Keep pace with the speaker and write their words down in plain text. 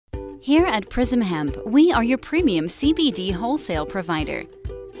Here at Prism Hemp, we are your premium CBD wholesale provider.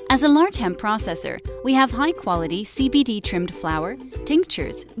 As a large hemp processor, we have high-quality CBD-trimmed flower,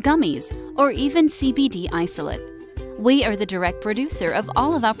 tinctures, gummies, or even CBD isolate. We are the direct producer of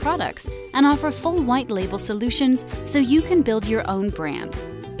all of our products and offer full white label solutions so you can build your own brand.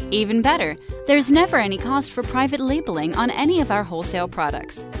 Even better, there's never any cost for private labeling on any of our wholesale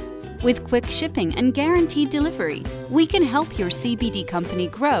products. With quick shipping and guaranteed delivery, we can help your CBD company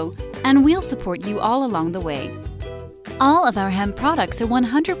grow, and we'll support you all along the way. All of our hemp products are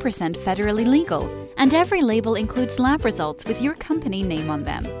 100% federally legal, and every label includes lab results with your company name on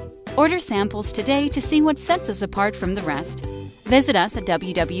them. Order samples today to see what sets us apart from the rest. Visit us at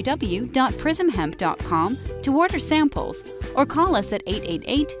www.prismhemp.com to order samples, or call us at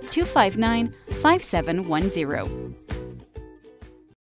 888-259-5710.